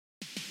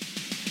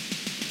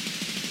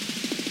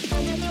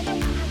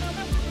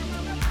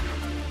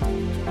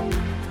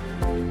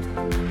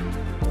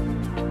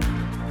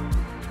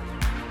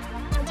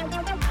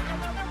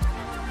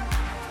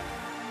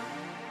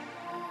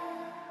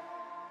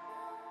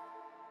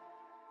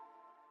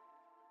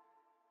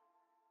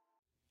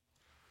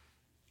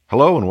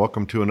Hello and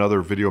welcome to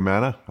another Video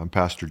Manna. I'm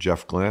Pastor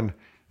Jeff Glenn,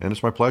 and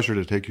it's my pleasure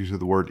to take you through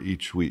the Word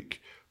each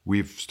week.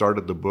 We've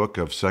started the book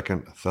of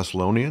 2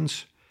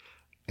 Thessalonians,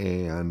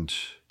 and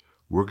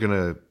we're going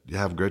to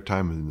have a great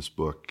time in this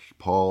book.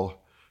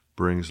 Paul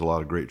brings a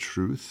lot of great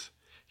truth.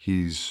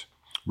 He's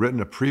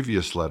written a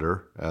previous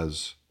letter,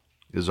 as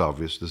is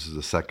obvious. This is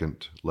the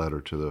second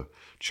letter to the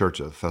church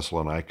at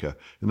Thessalonica.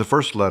 In the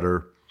first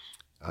letter,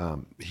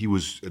 he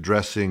was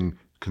addressing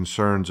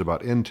concerns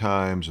about end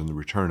times and the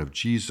return of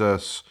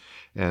Jesus,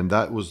 and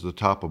that was the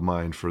top of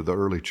mind for the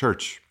early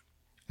church.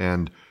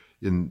 And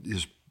in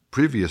his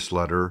previous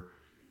letter,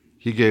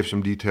 he gave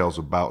some details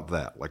about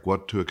that, like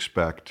what to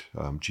expect,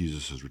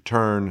 Jesus'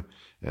 return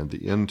and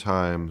the end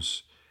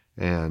times.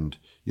 And,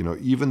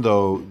 even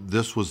though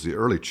this was the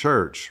early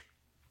church,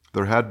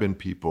 there had been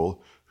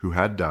people who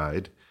had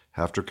died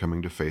after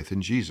coming to faith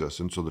in Jesus.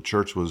 And so the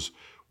church was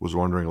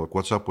wondering, look,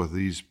 what's up with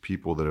these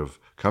people that have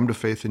come to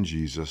faith in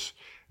Jesus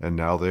and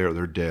now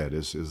they're dead?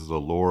 Is the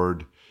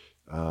Lord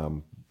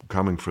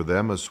coming for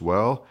them as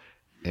well?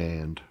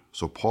 And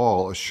so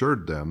Paul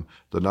assured them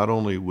that not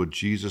only would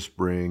Jesus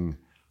bring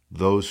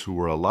those who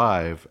were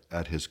alive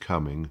at his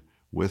coming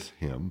with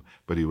him,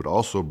 but he would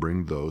also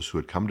bring those who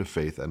had come to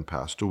faith and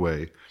passed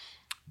away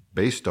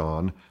based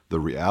on the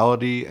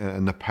reality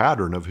and the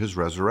pattern of his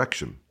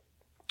resurrection.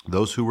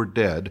 Those who were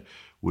dead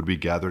would be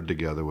gathered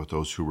together with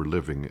those who were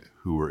living,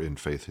 who were in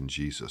faith in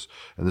Jesus.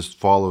 And this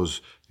follows,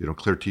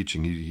 clear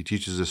teaching. He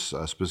teaches this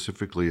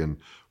specifically in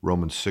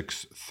Romans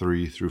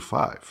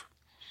 6:3-5.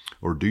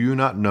 Or do you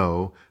not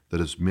know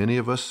that as many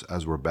of us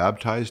as were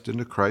baptized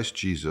into Christ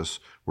Jesus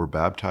were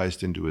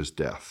baptized into his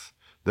death?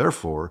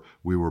 Therefore,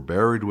 we were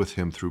buried with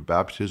him through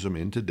baptism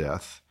into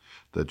death,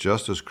 that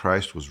just as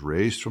Christ was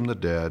raised from the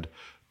dead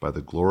by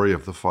the glory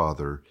of the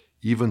Father,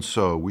 even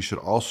so we should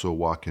also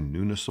walk in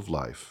newness of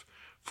life.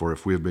 For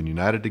if we have been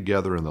united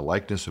together in the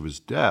likeness of his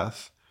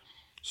death,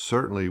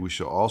 certainly we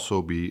shall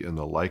also be in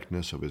the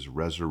likeness of his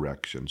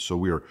resurrection. So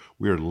we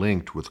are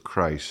linked with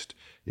Christ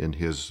in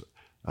his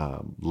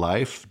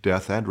life,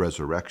 death, and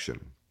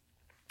resurrection.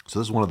 So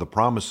this is one of the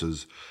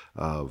promises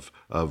of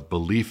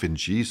belief in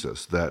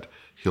Jesus, that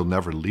he'll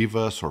never leave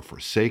us or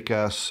forsake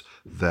us,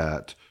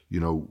 that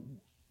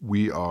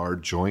we are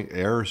joint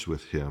heirs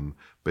with him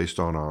based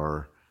on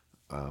our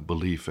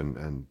belief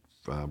and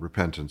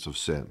repentance of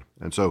sin.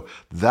 And so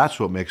that's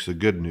what makes the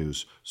good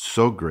news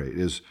so great,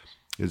 is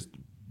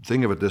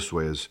think of it this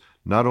way, is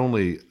not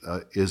only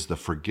is the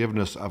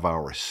forgiveness of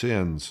our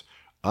sins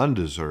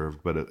undeserved,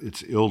 but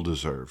it's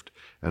ill-deserved.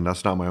 And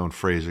that's not my own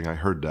phrasing. I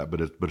heard that,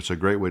 but it's a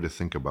great way to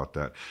think about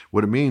that.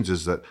 What it means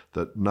is that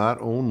not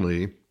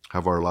only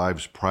have our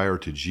lives prior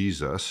to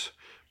Jesus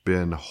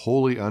been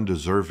wholly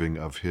undeserving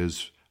of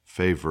his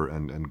favor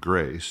and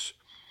grace,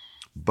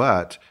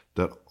 but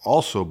that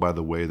also by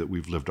the way that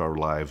we've lived our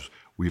lives,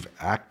 we've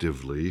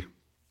actively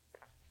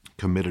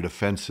committed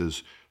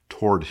offenses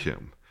toward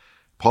him.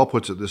 Paul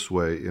puts it this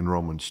way in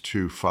Romans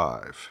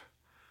 2:5.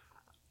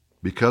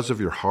 Because of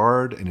your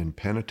hard and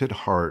impenitent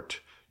heart,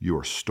 you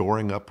are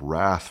storing up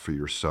wrath for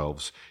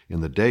yourselves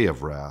in the day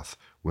of wrath,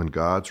 when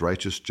God's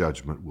righteous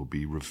judgment will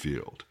be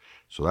revealed.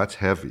 So that's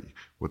heavy.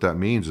 What that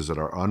means is that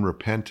our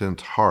unrepentant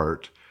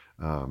heart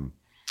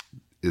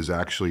is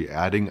actually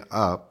adding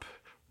up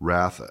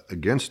wrath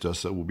against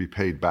us that will be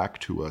paid back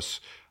to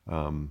us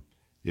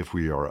if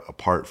we are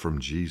apart from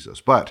Jesus.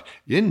 But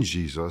in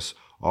Jesus,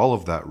 all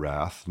of that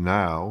wrath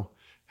now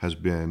has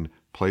been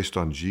placed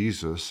on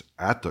Jesus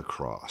at the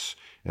cross,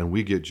 and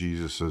we get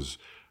Jesus's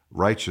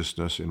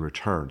righteousness in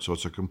return. So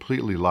it's a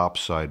completely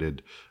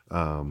lopsided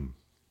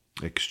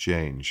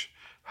exchange.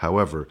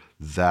 However,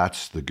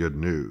 that's the good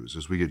news,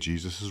 is we get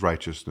Jesus's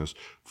righteousness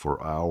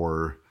for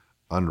our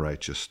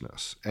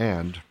unrighteousness,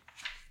 and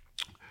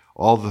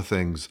all the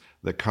things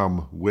that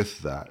come with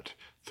that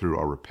through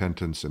our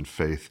repentance and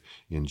faith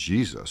in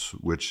Jesus,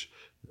 which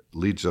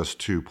leads us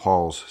to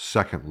Paul's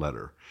second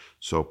letter.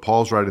 So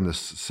Paul's writing this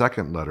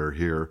second letter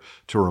here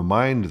to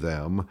remind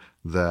them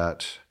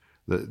that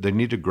they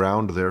need to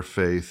ground their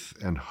faith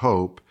and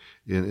hope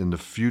in the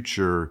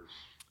future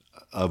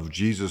of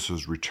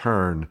Jesus'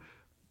 return,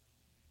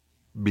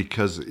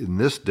 because in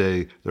this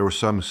day there were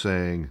some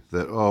saying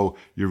that, oh,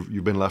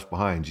 you've been left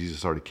behind,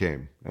 Jesus already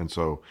came, and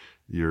so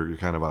you're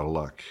kind of out of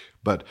luck.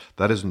 But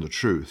that isn't the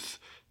truth.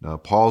 Now,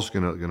 Paul's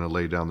going to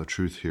lay down the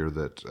truth here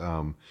that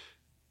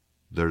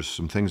there's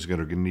some things that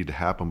are going to need to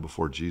happen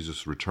before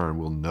Jesus' return.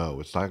 We'll know.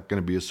 It's not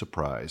going to be a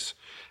surprise.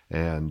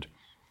 And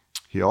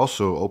he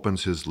also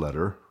opens his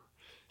letter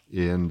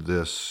in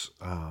this,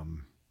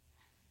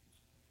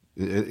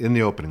 in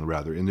the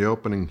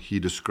opening, he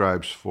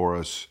describes for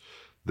us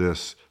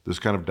this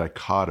kind of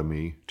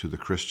dichotomy to the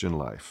Christian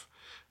life.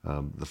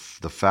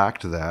 The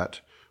fact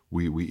that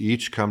We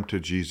each come to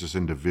Jesus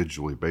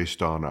individually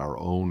based on our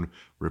own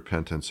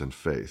repentance and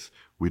faith.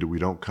 We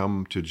don't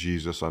come to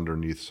Jesus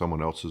underneath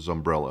someone else's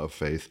umbrella of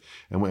faith,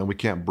 and we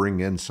can't bring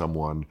in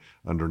someone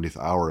underneath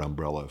our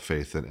umbrella of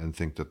faith and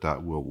think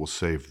that will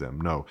save them.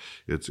 No,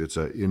 it's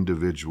an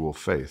individual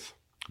faith.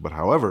 But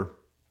however,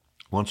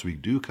 once we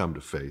do come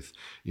to faith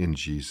in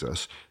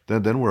Jesus,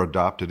 then we're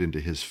adopted into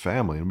his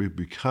family, and we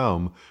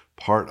become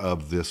part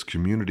of this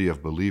community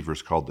of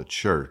believers called the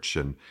church,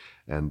 and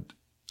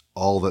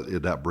all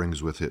that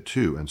brings with it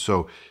too. And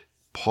so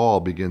Paul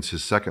begins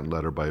his second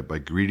letter by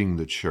greeting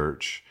the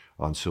church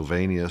on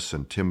Silvanus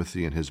and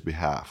Timothy in his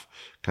behalf,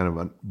 kind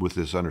of with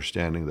this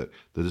understanding that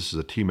this is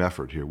a team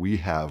effort here. We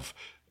have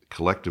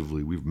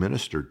collectively, we've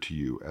ministered to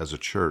you as a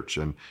church,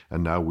 and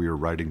now we are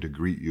writing to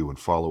greet you and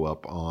follow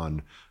up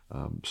on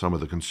some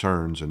of the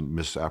concerns and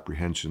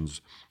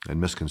misapprehensions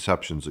and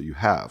misconceptions that you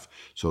have.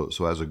 So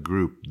as a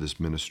group, this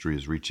ministry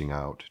is reaching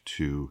out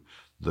to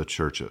the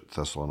church at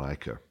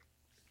Thessalonica.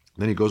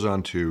 Then he goes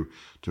on to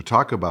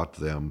talk about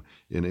them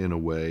in a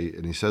way,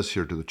 and he says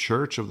here, to the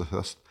church of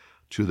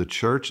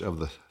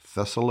the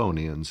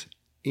Thessalonians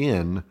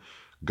in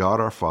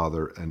God our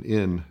Father and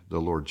in the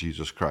Lord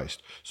Jesus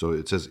Christ. So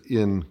it says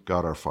in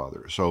God our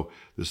Father. So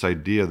this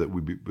idea that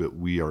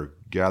we are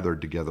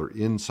gathered together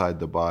inside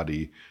the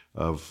body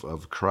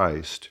of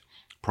Christ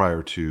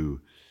prior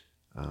to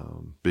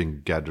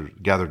being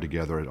gathered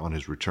together on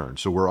his return.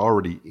 So we're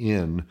already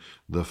in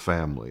the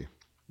family.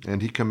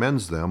 And he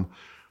commends them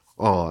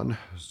on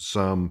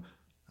some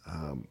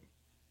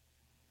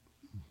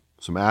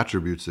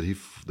attributes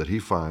that he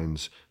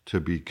finds to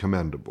be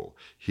commendable.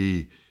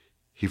 He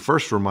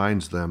first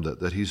reminds them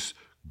that he's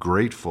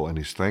grateful and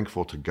he's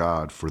thankful to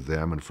God for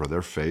them and for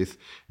their faith,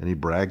 and he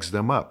brags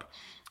them up.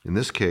 In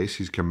this case,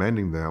 he's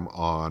commending them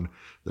on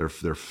their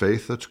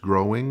faith that's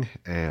growing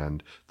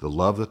and the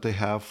love that they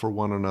have for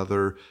one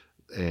another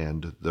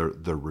and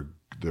the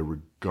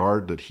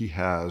regard that he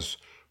has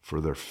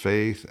for their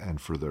faith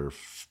and for their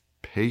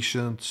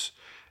patience,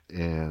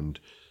 and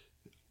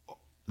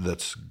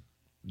that's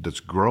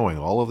growing.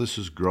 All of this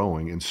is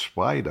growing in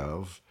spite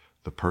of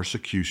the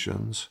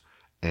persecutions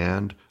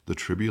and the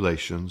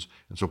tribulations.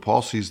 And so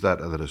Paul sees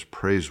that as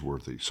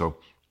praiseworthy. So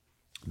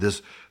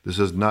this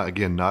is not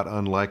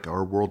unlike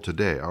our world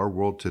today. Our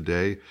world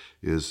today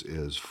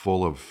is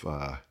full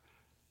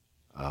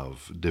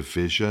of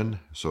division.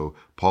 So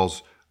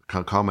Paul's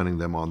commenting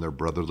them on their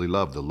brotherly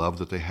love, the love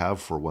that they have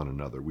for one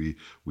another. We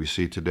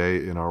see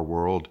today in our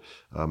world,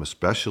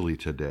 especially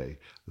today,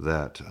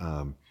 that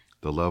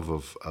the love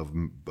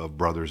of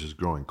brothers is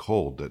growing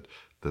cold,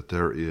 that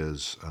there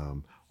is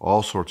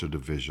all sorts of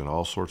division,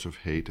 all sorts of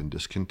hate and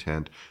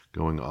discontent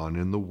going on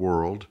in the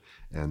world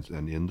and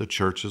in the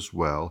church as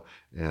well.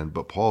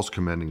 But Paul's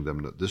commending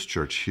them that this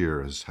church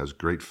here has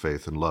great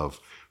faith and love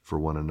for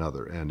one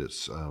another, and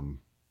it's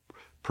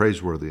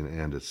praiseworthy,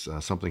 and it's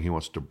something he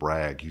wants to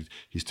brag.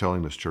 He's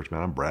telling this church,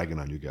 man, I'm bragging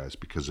on you guys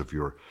because of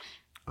your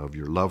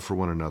love for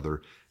one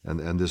another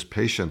and this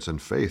patience and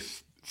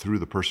faith through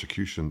the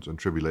persecutions and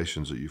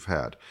tribulations that you've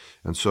had.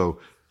 And so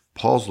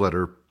Paul's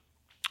letter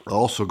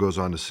also goes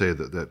on to say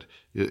that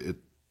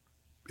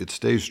it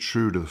stays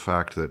true to the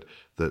fact that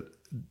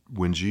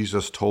when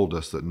Jesus told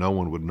us that no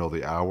one would know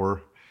the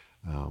hour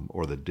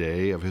or the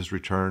day of his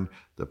return,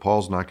 that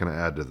Paul's not going to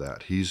add to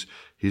that. He's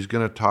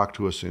going to talk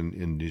to us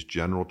in these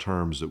general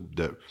terms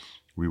that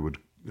we would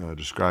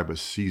describe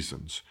as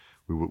seasons.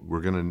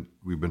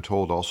 We've been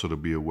told also to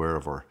be aware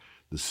of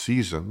the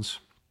seasons,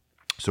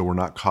 so we're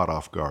not caught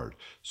off guard.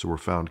 So we're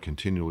found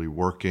continually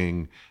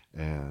working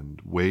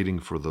and waiting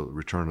for the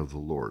return of the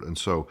Lord. And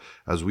so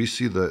as we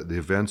see the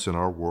events in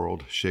our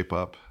world shape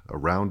up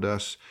around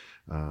us,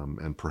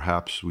 and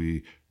perhaps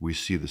we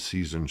see the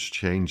seasons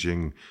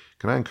changing,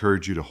 can I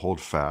encourage you to hold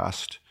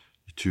fast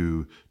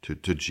to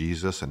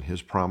Jesus and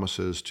his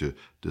promises, to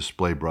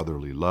display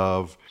brotherly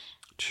love,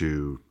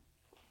 to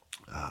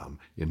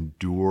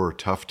endure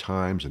tough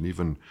times and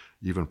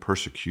even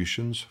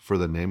persecutions for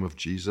the name of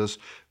Jesus?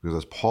 Because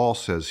as Paul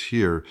says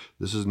here,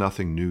 this is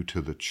nothing new to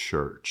the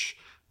church,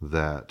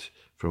 that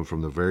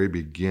from the very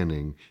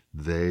beginning,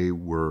 they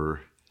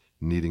were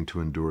needing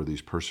to endure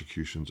these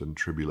persecutions and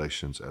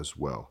tribulations as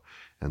well.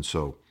 And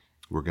so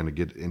we're going to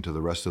get into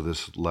the rest of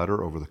this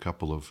letter over the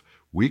couple of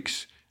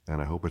weeks,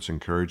 and I hope it's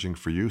encouraging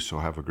for you, so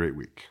have a great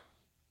week.